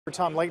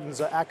Tom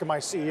Leighton's Akamai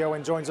CEO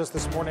and joins us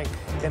this morning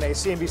in a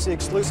CNBC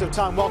exclusive.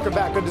 Tom, welcome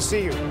back. Good to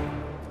see you.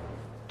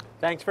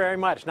 Thanks very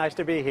much. Nice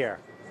to be here.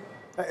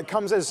 It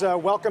comes as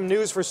welcome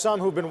news for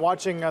some who've been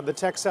watching the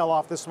tech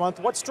sell-off this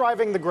month. What's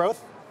driving the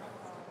growth?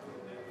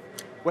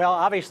 Well,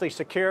 obviously,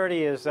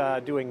 security is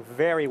doing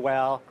very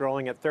well,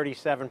 growing at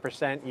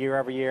 37% year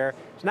over year.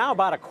 It's now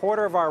about a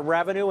quarter of our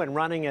revenue and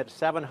running at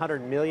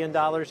 $700 million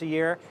a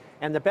year.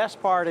 And the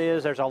best part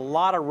is there's a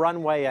lot of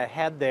runway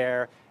ahead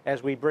there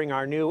as we bring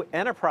our new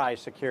enterprise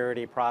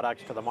security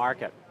products to the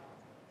market.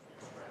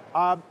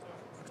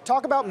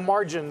 Talk about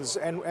margins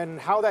and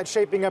how that's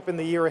shaping up in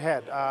the year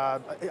ahead.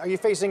 Are you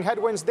facing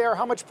headwinds there?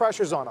 How much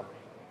pressure's on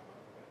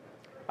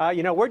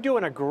them? We're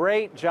doing a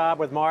great job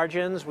with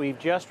margins. We've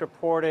just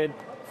reported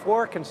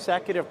 4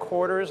 consecutive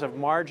quarters of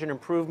margin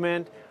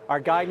improvement.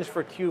 Our guidance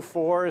for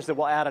Q4 is that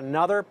we'll add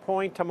another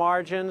point to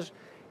margins.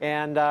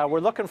 And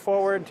we're looking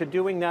forward to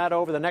doing that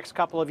over the next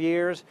couple of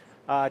years,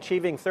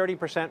 achieving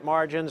 30%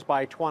 margins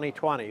by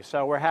 2020.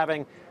 So we're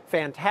having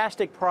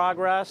fantastic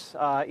progress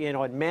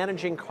in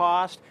managing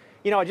cost.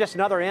 Just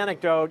another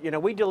anecdote,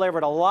 we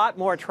delivered a lot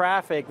more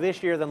traffic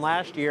this year than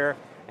last year,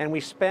 and we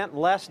spent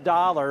less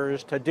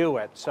dollars to do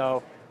it.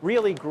 So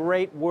really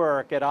great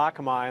work at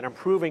Akamai on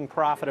improving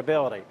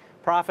profitability.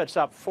 Profits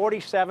up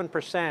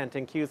 47%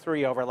 in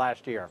Q3 over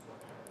last year.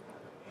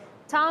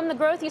 Tom, the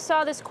growth you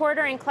saw this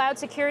quarter in cloud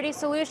security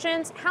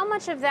solutions, how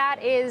much of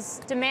that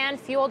is demand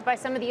fueled by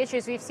some of the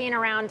issues we've seen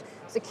around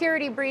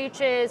security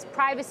breaches,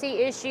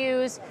 privacy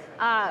issues,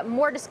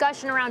 more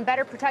discussion around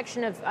better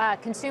protection of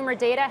consumer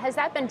data? Has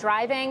that been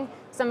driving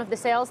some of the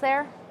sales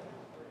there?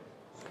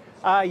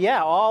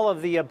 Yeah, all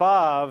of the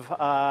above.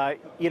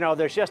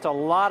 There's just a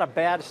lot of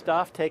bad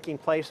stuff taking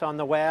place on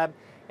the web,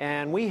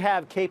 and we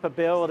have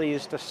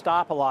capabilities to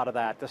stop a lot of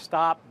that, to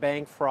stop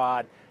bank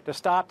fraud, to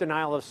stop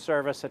denial of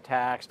service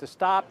attacks, to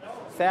stop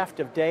theft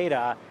of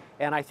data,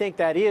 and I think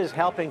that is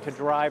helping to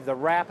drive the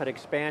rapid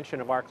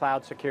expansion of our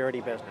cloud security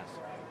business.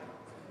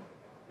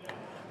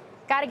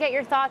 Got to get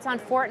your thoughts on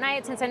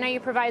Fortnite, since I know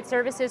you provide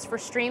services for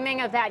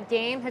streaming of that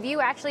game. Have you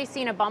actually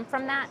seen a bump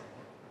from that?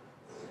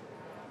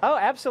 Oh,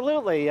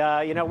 absolutely.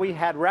 We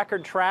had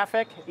record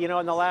traffic, in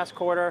the last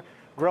quarter,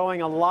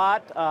 growing a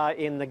lot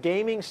in the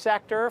gaming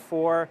sector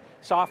for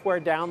software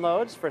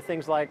downloads for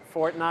things like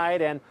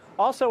Fortnite, and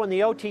also in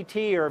the OTT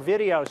or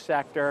video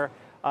sector,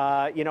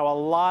 a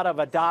lot of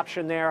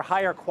adoption there,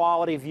 higher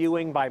quality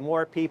viewing by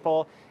more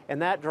people,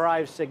 and that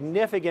drives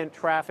significant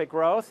traffic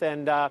growth,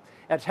 and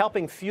it's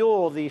helping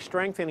fuel the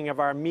strengthening of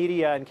our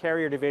media and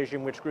carrier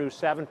division, which grew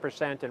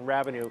 7% in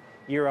revenue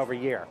year over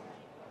year.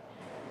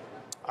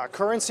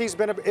 Currency's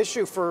been an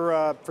issue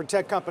for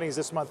tech companies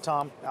this month,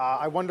 Tom.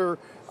 I wonder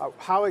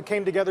how it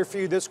came together for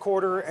you this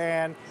quarter,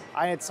 and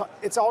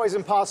it's always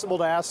impossible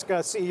to ask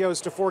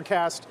CEOs to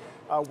forecast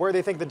where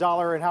they think the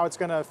dollar and how it's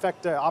going to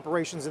affect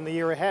operations in the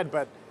year ahead,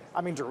 but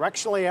I mean,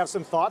 directionally, you have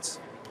some thoughts?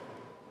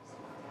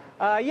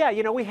 Yeah,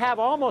 we have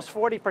almost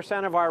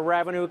 40% of our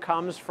revenue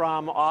comes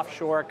from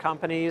offshore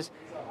companies,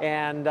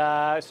 and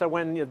so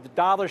when the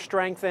dollar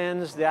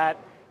strengthens, that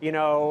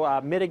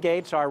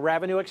mitigates our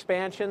revenue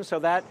expansion, so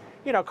that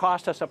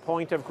cost us a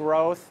point of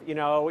growth in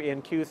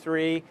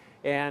Q3,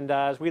 and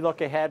as we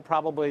look ahead,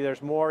 probably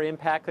there's more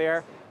impact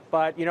there.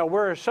 But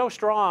we're so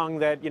strong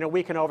that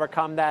we can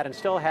overcome that and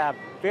still have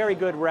very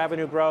good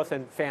revenue growth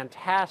and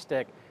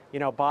fantastic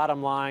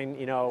bottom line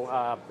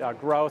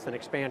growth and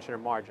expansion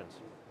of margins.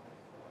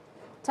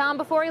 Tom,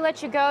 before we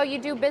let you go, you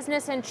do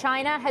business in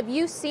China. Have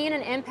you seen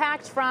an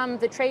impact from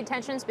the trade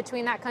tensions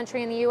between that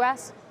country and the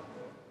U.S.?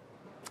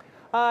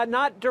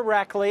 Not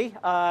directly.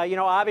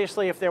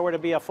 Obviously, if there were to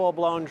be a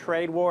full-blown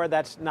trade war,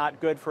 that's not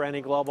good for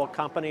any global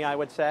company, I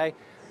would say.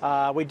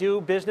 We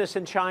do business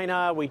in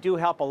China. We do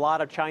help a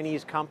lot of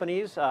Chinese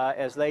companies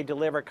as they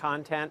deliver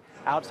content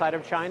outside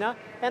of China,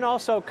 and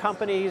also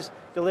companies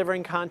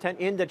delivering content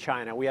into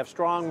China. We have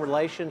strong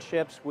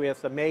relationships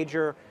with the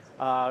major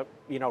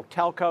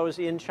telcos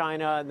in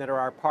China and that are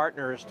our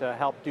partners to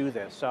help do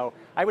this. So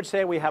I would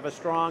say we have a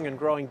strong and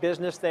growing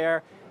business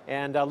there,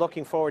 and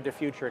looking forward to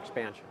future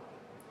expansion.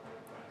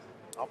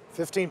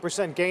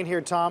 15% gain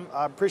here, Tom.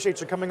 Appreciate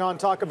you coming on,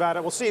 talk about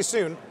it. We'll see you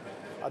soon.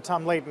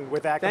 Tom Leighton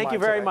with Akamai. Thank you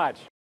very much.